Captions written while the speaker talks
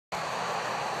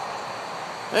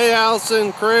Hey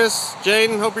Allison, Chris,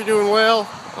 Jaden, hope you're doing well.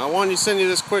 I wanted to send you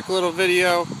this quick little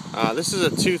video. This is a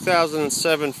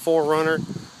 2007 4runner.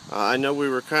 I know we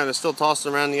were kind of still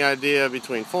tossing around the idea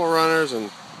between 4runners and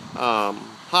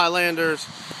Highlanders,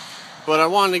 but I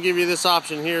wanted to give you this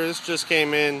option here. This just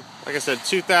came in, like I said,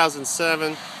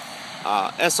 2007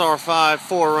 SR5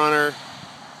 4runner,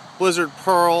 Blizzard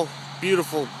Pearl,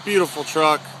 beautiful, beautiful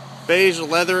truck, beige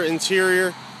leather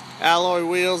interior, alloy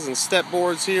wheels and step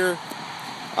boards here.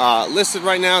 Listed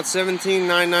right now at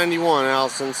 $17,991,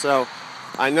 Allison. So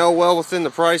I know well within the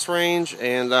price range,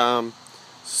 and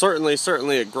certainly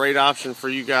a great option for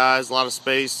you guys. A lot of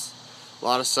space, a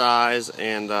lot of size,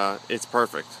 and it's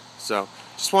perfect. So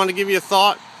just wanted to give you a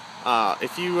thought.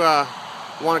 If you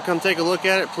want to come take a look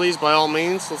at it, please, by all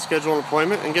means, let's schedule an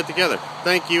appointment and get together.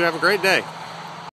 Thank you. Have a great day.